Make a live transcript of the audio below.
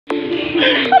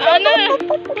Ano?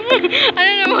 Ano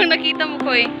namang nakita mo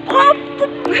ko eh?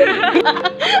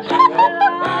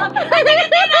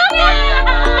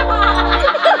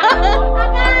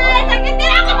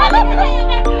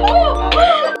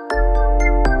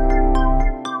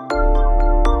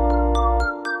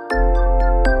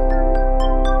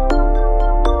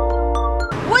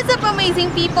 What's up, amazing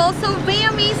people? So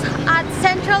Bayam is at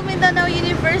Central Mindanao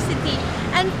University,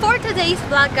 and for today's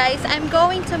vlog, guys, I'm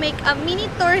going to make a mini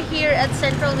tour here at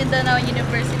Central Mindanao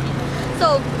University.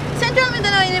 So Central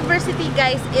Mindanao University,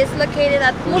 guys, is located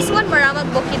at Muswan, Maramag,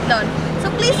 Bukidnon. So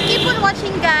please keep on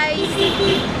watching, guys.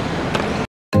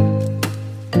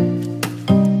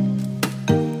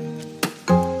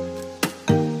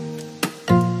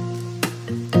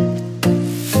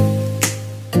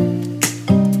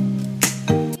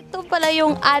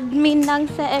 Yung admin ng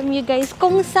CMU, guys,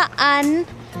 kung saan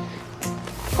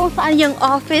yung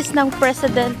office ng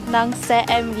president ng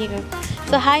CMU.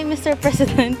 So hi Mr.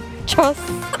 President Chos.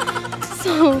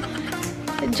 So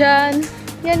dyan,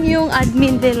 yan yung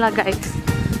admin nila, guys.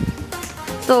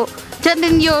 So dyan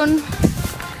din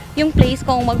yung place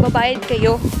kung magbabayad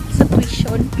kayo sa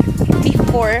tuition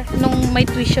before, nung may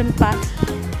tuition pa,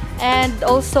 and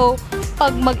also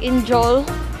pag mag-enroll,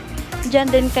 dyan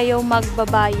din kayo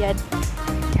magbabayad.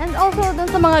 And also, dun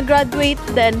sa mga graduate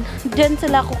din, dyan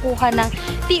sila kukuha ng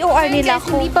TOR nila. Guys,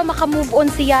 hindi pa makamove on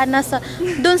si Yana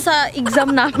dun sa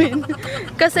exam namin.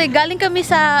 Kasi galing kami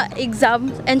sa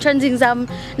exam, entrance exam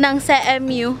ng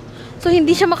CMU. So,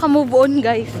 hindi siya makamove on,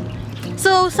 guys.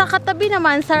 So, sa katabi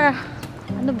naman, sa,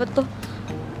 ano ba to?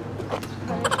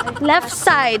 Left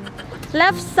side.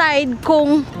 Left side,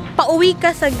 kung pauwi ka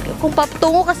sa, kung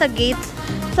patungo ka sa gate,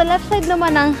 sa left side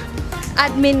naman ng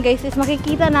admin, guys, is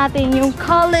makikita natin yung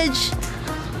College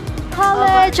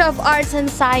of Arts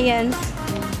and Science.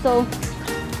 So,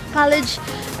 college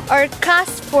or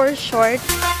CAS for short.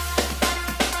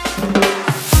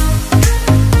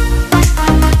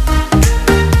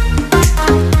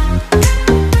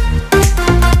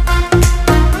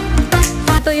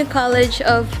 Ito yung College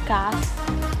of CAS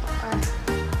or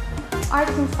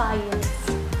Arts and Science.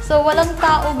 So, walang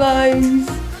tao,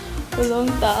 guys. Walang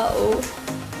tao.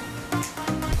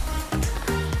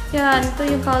 Yan, ito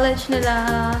yung college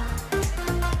nila.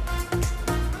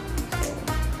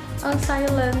 So, ang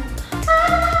silent.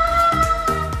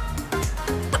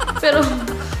 Pero,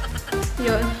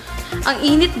 yun. Ang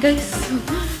init, guys.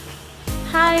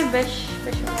 Hi, Besh.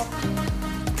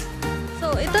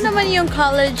 So, ito naman yung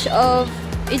College of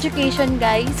Education,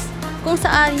 guys. Kung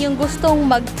saan yung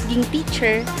gustong maging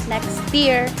teacher next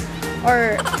year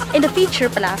or in the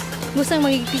future pala. Gustong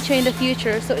maging teacher in the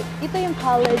future. So, ito yung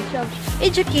College of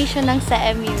Education ng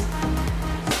CMU.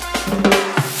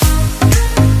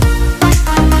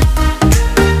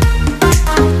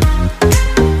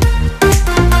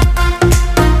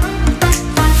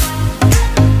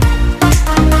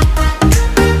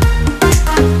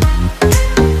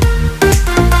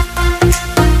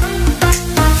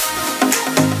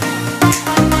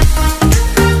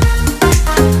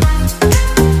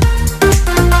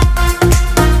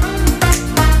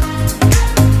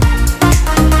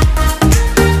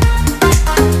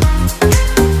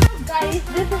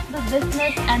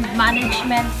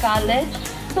 Management College.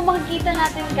 So, makikita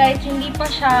natin, guys, hindi pa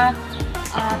siya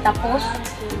tapos.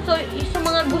 So, sa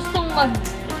mga gustong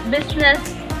mag-business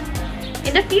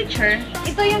in the future,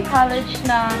 ito yung college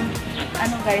ng,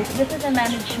 ano, guys, business and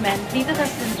management dito sa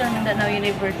Central Mindanao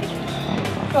University.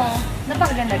 So,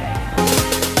 napakaganda, guys.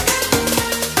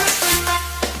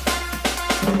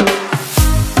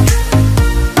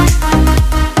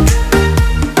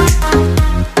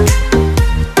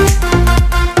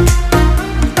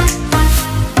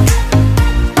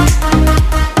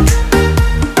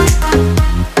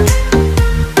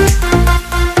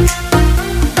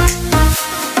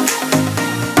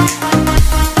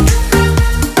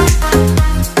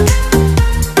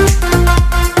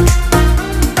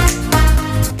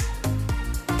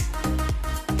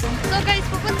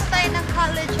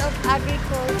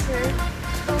 Agriculture.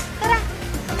 So, tara!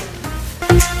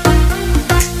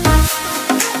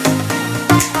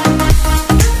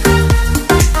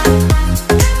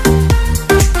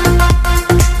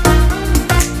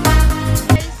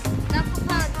 Guys,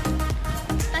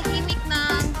 napaka-tahimik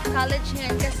ng college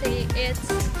ngayon kasi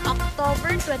it's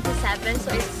October 27,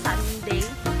 so it's Sunday.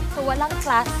 So, walang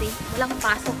klase, walang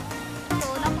pasok.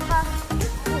 So, ang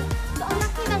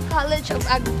laki ng College of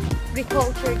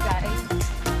Agriculture, guys.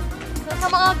 Sa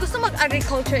mga gusto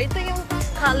mag-agriculture, ito yung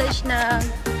college ng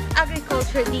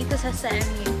agriculture dito sa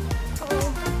CMU. So,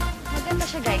 maganda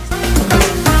siya, guys.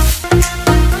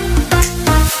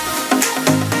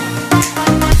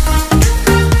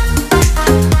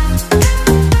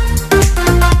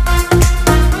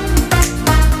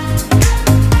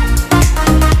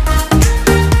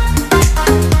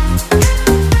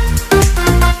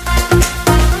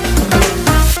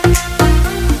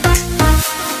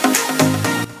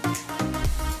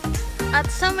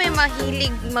 mahilig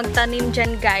magtanim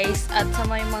dyan guys at sa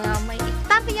may mga may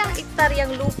ektaryang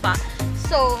lupa.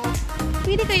 So,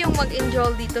 pwede kayong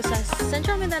mag-enroll dito sa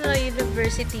Central Mindanao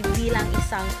University bilang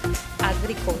isang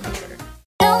agriculture.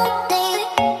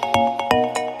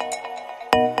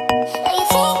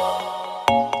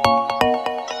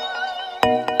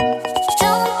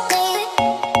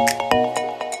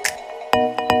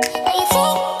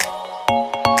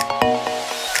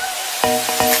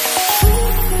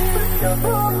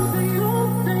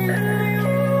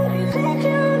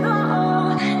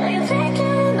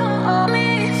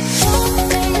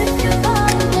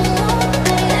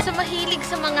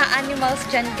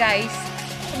 Dyan guys,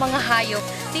 sa mga hayop.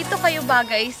 Dito kayo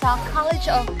bagay sa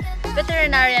College of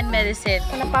Veterinarian Medicine.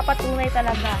 So, napapatunay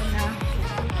talaga na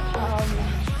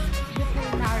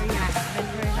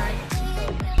veterinarian.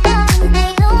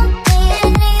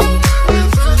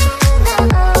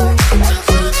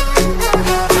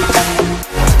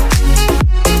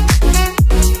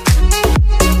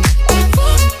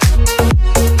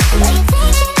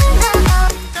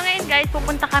 So ngayon guys,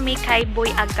 pupunta kami kay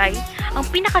Boy Agay, ang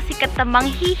pinakasikat na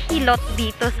manghihilot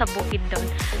dito sa Bukidnon.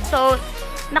 So,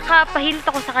 nakapahilot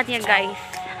ako sa kanya guys,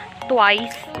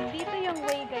 twice. Dito yung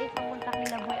way guys, pupunta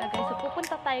kay Boy Agay. So,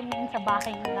 pupunta tayo ngayon sa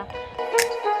bahay nila.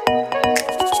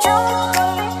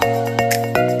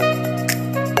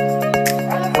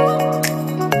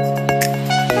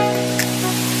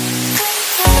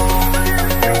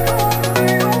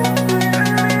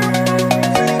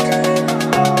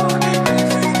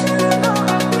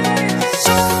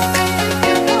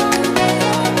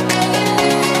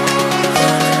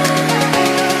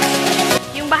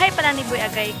 Ni Boy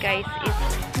Agay guys is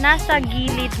nasa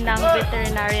gilid ng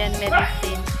veterinarian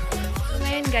medicine. So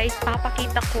ngayon guys,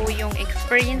 papakita ko yung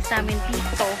experience namin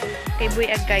dito kay Boy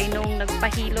Agay nung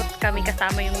nagpahilot kami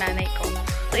kasama yung nanay ko.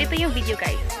 So ito yung video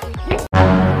guys.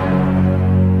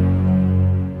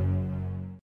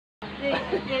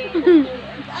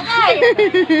 Agay!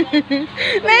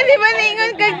 May di ba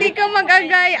ningon kag di ka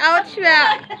mag-agay? Ouch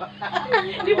ba?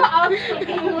 Di ba ouch?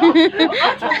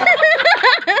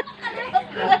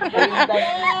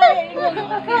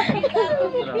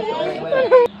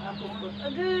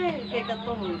 Agay, kay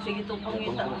kato mo, sige itong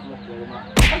pangita.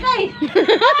 Agay!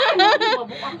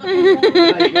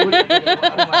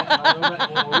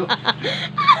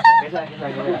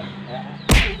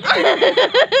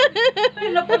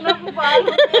 Pinapunan mo pa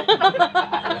ano?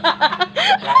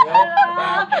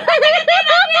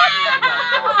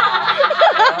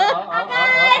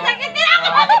 Sakit din ako!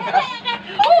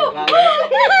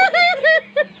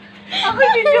 Ako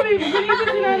hindi may bugulit sa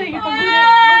sinanay.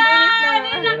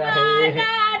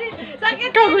 Sakit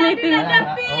din na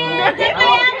pinapin.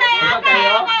 Agay.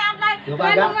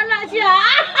 Ano mo na siya?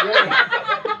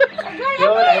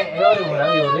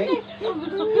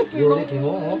 Yurik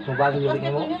mo, kumbaga yurik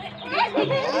mo.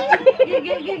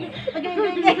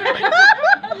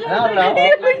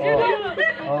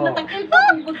 Natakil pa.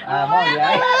 Mo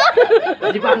yan.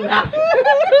 Di ba na?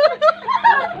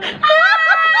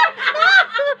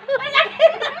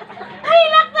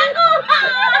 Hilak na ko!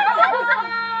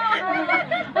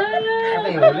 Ano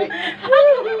yurik?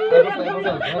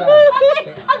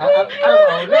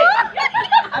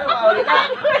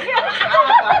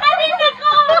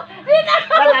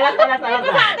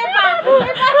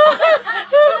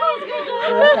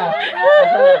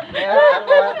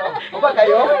 Apa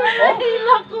kayo?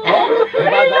 Hilak ko!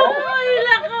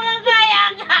 Hilak ko! Kaya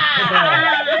ka!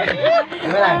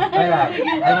 Mira.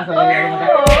 Ay masaya yan.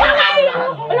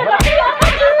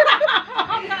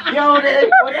 Yo, deh.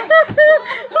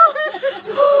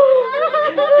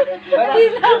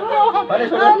 Mana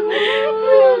sudah?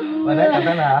 Mana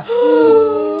kata na?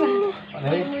 Mana?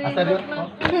 Asal dia.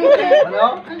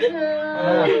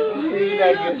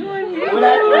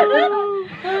 Mana?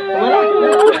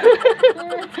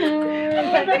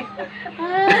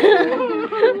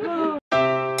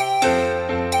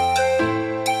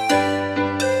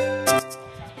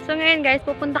 So ngayon guys,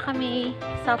 pupunta kami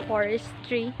sa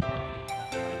forestry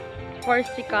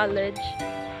college.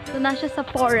 So nasya sa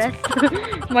forest.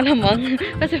 Malamang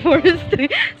kasi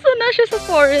forestry. So nasya sa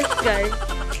forest guys.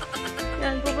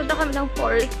 Yan, pupunta kami ng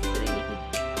forestry.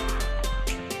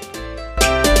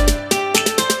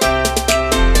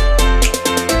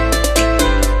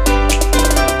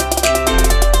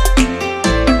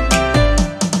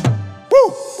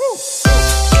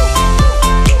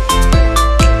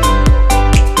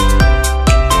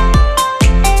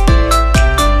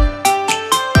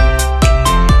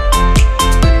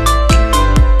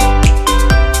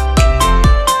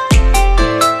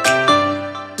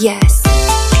 Yes.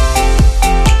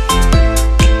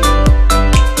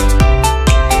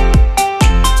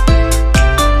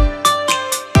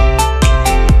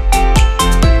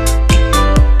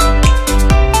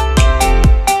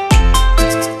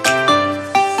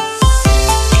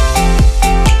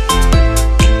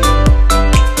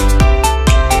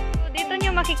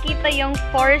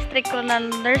 forestry ko na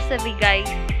nursery, guys.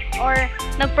 Or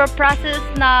nagpo-process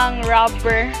ng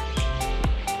rubber.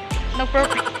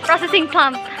 Processing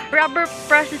plant. Rubber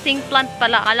processing plant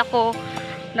pala. Akala ko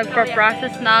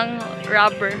nagpo-process ng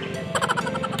rubber.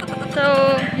 So,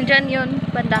 dyan yun,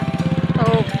 banda.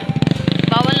 So,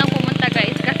 bawal lang pumunta,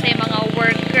 guys, kasi mga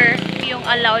worker yung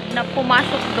allowed na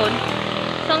pumasok doon.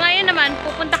 So, ngayon naman,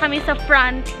 pupunta kami sa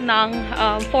front ng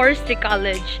Forestry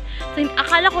College. So,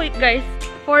 akala ko, guys,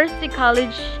 Forestry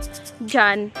College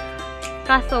dyan.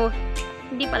 Kaso,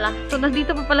 hindi pala. So,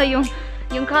 nandito pa pala yung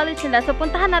college nila. So,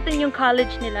 puntahan natin yung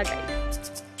college nila, guys.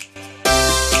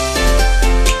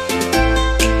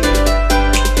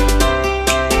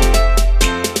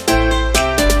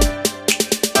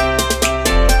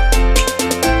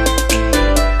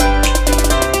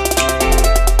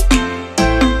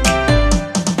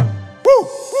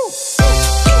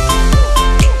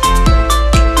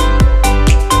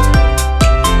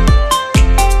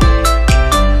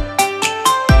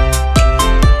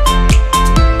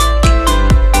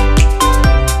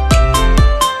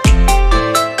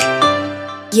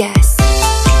 Yes.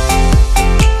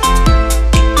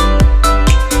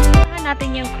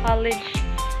 Natin yung College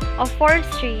of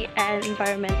Forestry and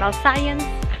Environmental Science.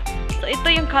 So, ito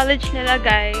yung college nila,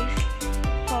 guys.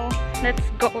 So, let's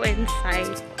go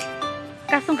inside.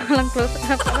 Kaso nga lang close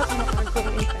na pala kung makag-go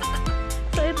inside.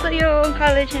 So, ito yung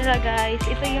college nila, guys.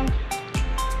 Ito yung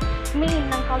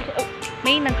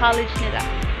main ng college nila.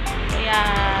 So,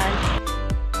 yan.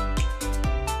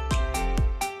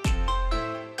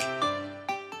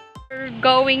 We're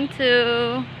going to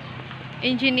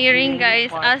engineering, guys,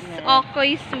 as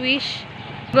Okoy's wish.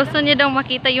 Gusto niya daw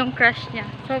makita yung crush niya.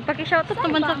 So, paki-shoutout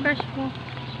naman sa crush mo.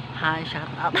 Hi, shout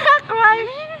out.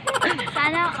 Crush!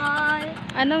 Sana all.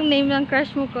 Anong name ng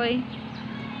crush mo, Koy?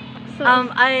 So,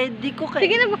 Ay, di ko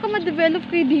sige na, baka ma-develop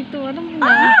kayo dito. Alam mo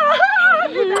na.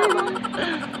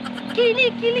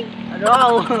 Kilig.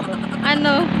 Ano?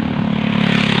 Ano?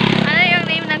 Ano yung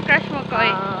name ng crush mo, Koy?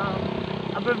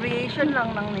 Abbreviation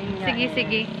lang ng name niya.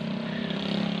 Sige.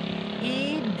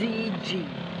 EDG.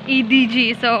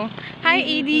 EDG. So, hi,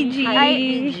 EDG. Hi,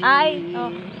 EDG. Oh.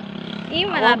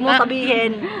 Huwag mo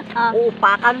sabihin,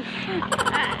 uupakan.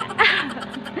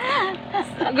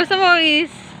 Gusto mo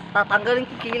is Tatanggalin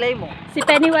ko kilay mo. si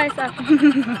Pennywise ako.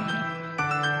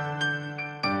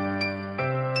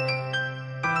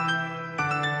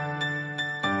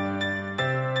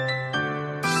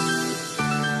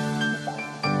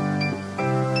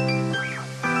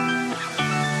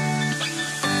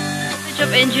 College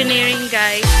of Engineering,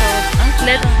 guys. So,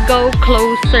 let's go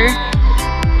closer.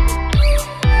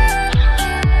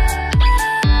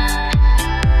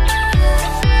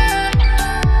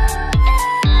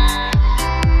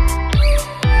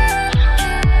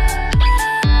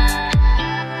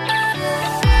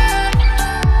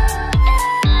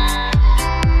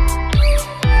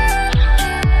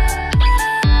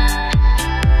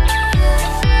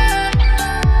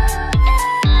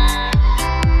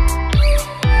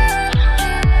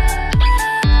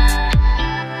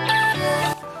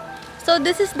 So,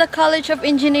 this is the College of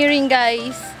Engineering,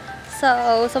 guys.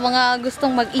 So, sa mga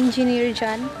gustong mag-engineer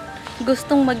dyan,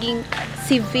 gustong maging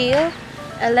civil,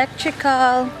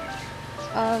 electrical,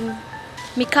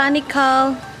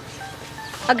 mechanical,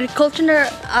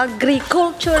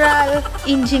 agricultural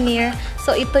engineer.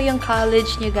 So, ito yung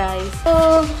college nyo, guys.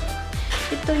 So,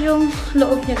 ito yung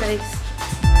loob niya, guys.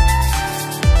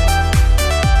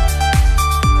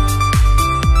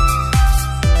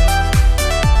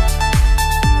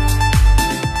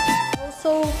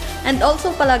 And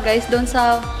also pala, guys, doon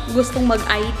sa gustong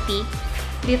mag-IT,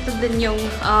 dito din yung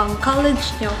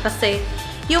college nyo kasi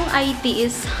yung IT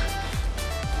is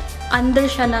under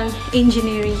siya ng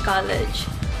engineering college.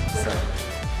 So,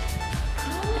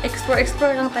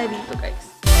 explore lang tayo dito, guys.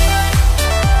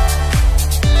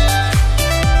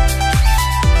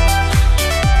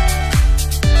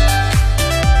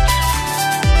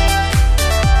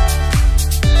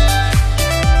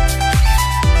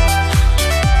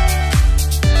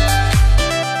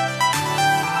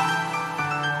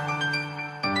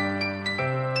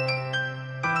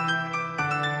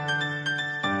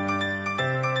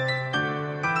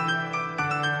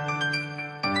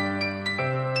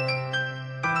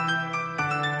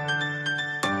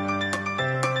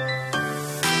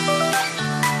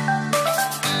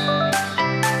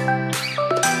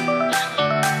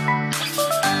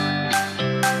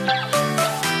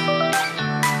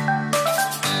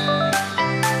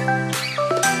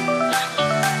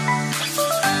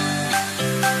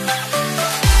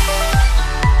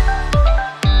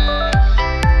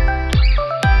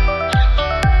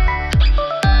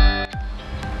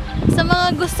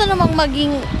 namang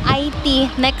maging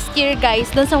IT next year guys,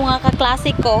 dun sa mga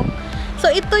kaklase ko. So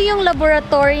ito yung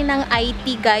laboratory ng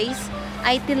IT guys.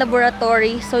 IT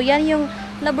laboratory. So yan yung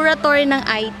laboratory ng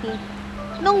IT.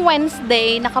 Nung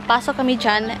Wednesday, nakapasok kami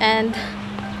dyan and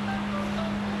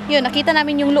yun, nakita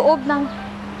namin yung loob ng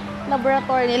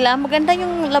laboratory nila. Maganda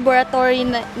yung laboratory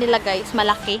nila guys,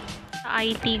 malaki.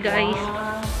 IT guys.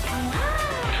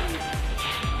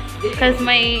 Because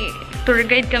may tour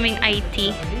guide kaming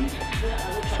IT.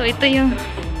 So ito yung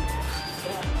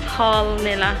hall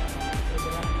nila.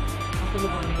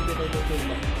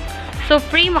 So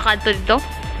free makadto dito?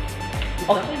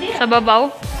 Sa babaw?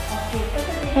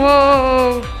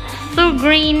 Wow! So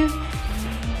green!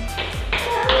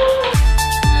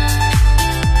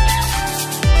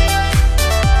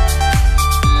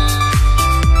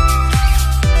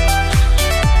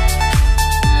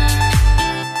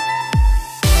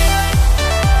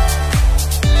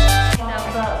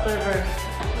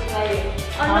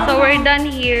 So we're done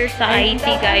here sa IT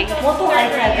guys.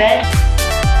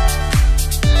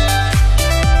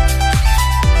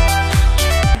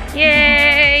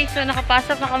 Yay! So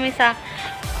nakapasok na kami sa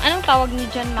anong tawag niyo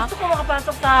dyan, Mac? Gusto ko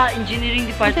makapasok sa engineering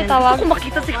department. Kasi tawag? Gusto ko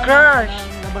makita si Crush.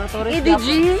 EDG.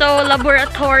 So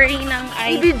laboratory ng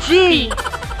IT. EDG.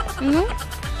 Hmm?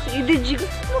 Si EDG.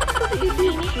 Gusto ko makita si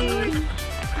EDG.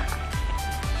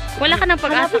 Wala ka ng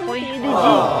pag-asa ko eh. EDG.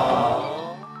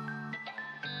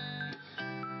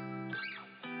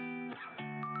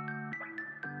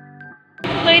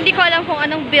 So hindi ko alam kung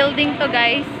anong building to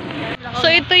guys.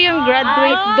 So ito yung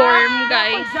graduate dorm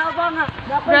guys.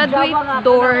 Graduate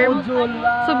dorm.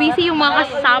 So busy yung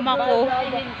mga kasama ko.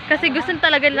 Kasi gusto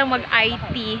talaga lang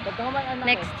mag-IT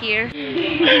next year.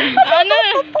 Ano?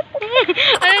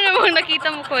 Ano namang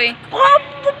nakita mo ko eh?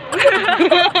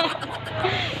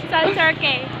 Sensor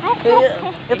K.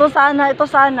 Ito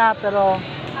sana, pero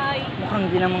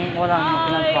mukhang hindi naman wala nang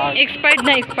pinag-park. Expired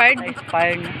na expired.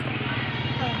 Expired na.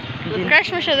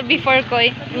 Crush mo siya before ko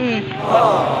eh.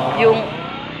 Yung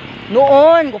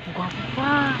noon, gwapo-gwapo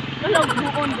pa.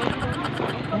 Noon.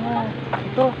 Oh,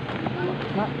 ito.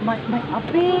 May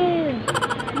appeal.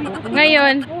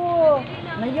 Ngayon. Oh,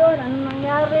 ngayon, ano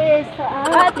nangyari sa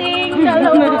Ating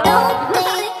dalawa.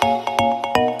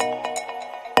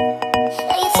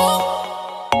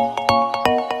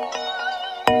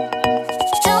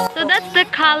 So that's the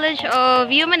College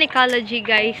of Human Ecology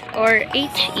guys, or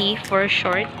HE for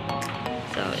short.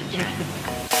 So, dyan.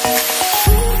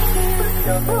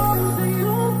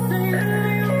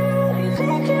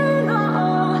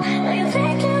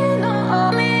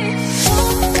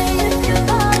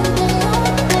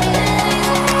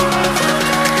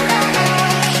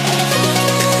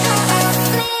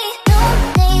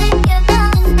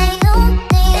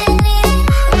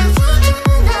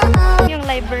 Yung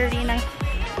library ng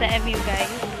sa MU guys.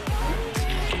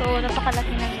 So,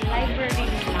 napakalaki ng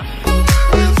library nila.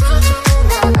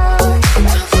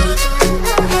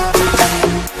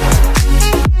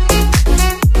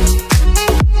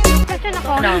 Question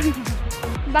ako.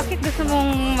 Bakit gusto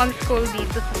mong mag-school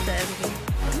dito sa MU?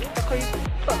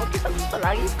 Kita ko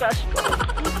palagi crush ko.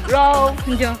 Bro!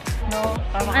 Diyo. No,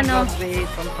 Ano?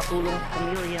 Pampatulong sa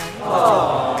pamilya.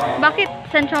 Bakit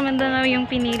Central Mindanao yung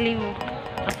pinili mo?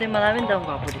 Kasi maraming daw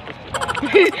gwapo dito.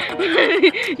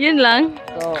 Yun lang?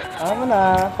 So, alam mo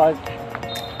na, pag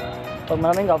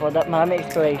maraming gwapo, maraming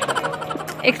inspiration.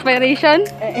 Expiration?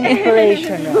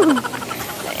 Inspiration, no?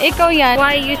 Ikaw yan.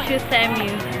 Why you choose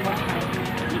MU?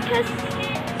 Because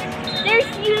there's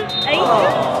you. I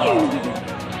choose you.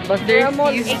 But There's there are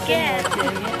more you. Again.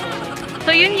 So,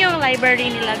 yun yung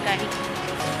library nila, guys.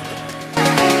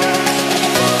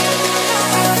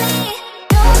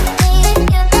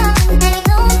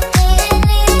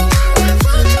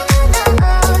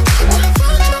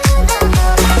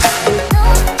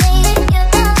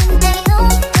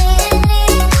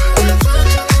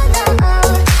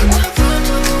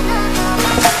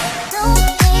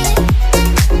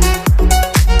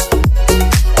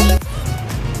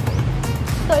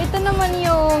 So, ito naman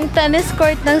yung tennis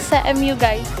court ng CMU,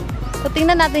 guys. So,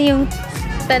 tingnan natin yung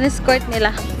tennis court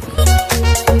nila.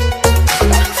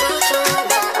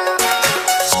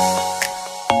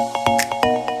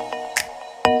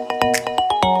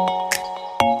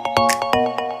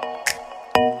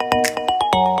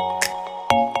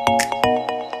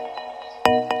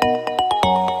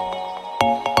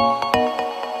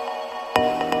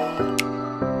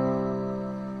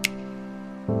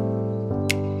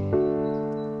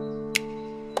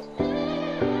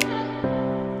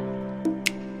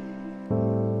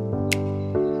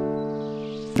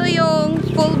 So, yung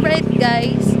Fulbright,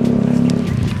 guys.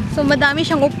 So, madami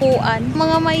siyang upuan.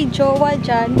 Mga may jowa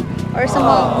dyan. or sa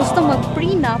mga gusto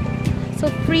mag-prenup,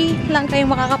 so free lang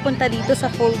kayong makakapunta dito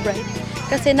sa Fulbright.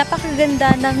 Kasi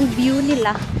napakaganda ng view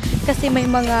nila. Kasi may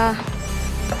mga,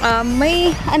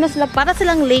 may ano sila, para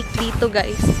silang lake dito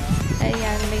guys.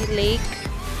 Ayan, may lake.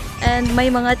 And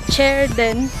may mga chair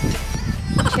din.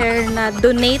 Chair na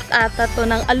donate ata to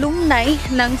ng alumni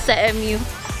ng CMU.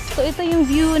 So ito yung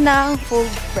view ng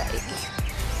Fulbright.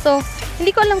 So,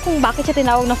 hindi ko alam kung bakit siya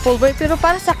tinawag na Fulbright, pero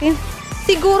para sa akin,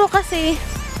 siguro kasi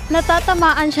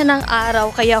natatamaan siya ng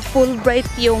araw, kaya Fulbright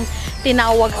yung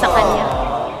tinawag sa kanya.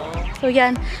 So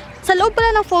yan, sa loob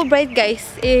pala ng Fulbright guys,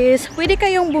 is pwede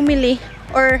kayong bumili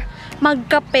or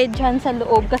magkape dyan sa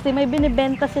loob, kasi may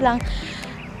binibenta silang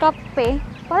kape,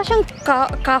 para siyang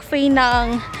cafe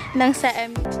ng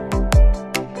CM.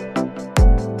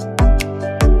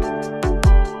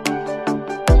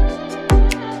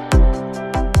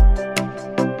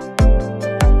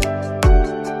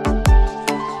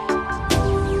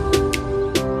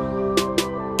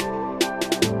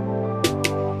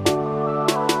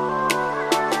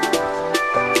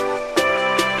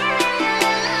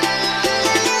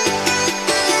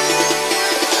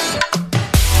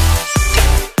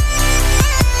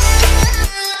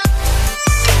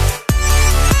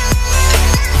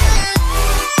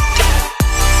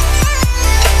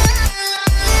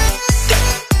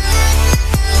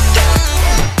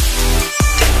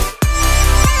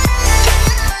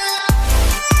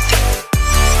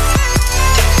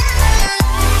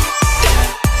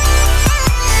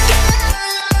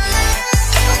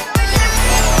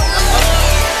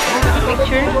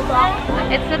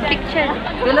 It's a picture.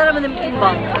 Wala naman yung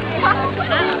timbang.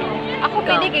 Ako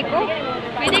pwede kay ko.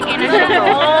 Pwede kay na siya.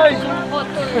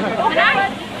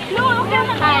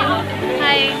 Hi.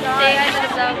 Hi. Say hi to the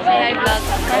vlog. Say hi vlog.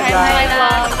 Say hi to my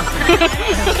vlog.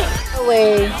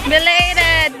 Away.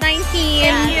 Belated 19.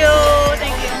 Thank you.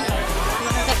 Thank you.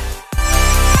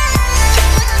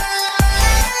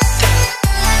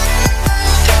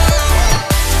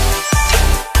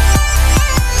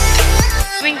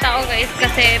 Kaming tao guys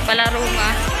kasi palaro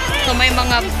nga. So may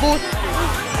mga booth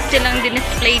silang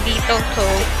din-display dito. So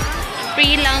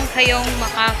free lang kayong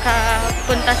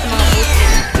makakapunta sa mga booth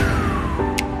nila.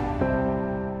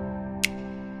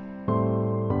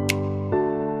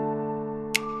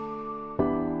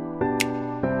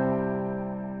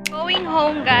 Going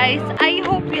home guys. I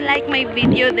hope you like my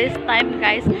video this time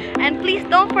guys. And please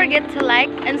don't forget to like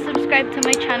and subscribe to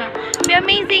my channel. Be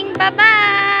amazing.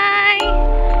 Bye-bye!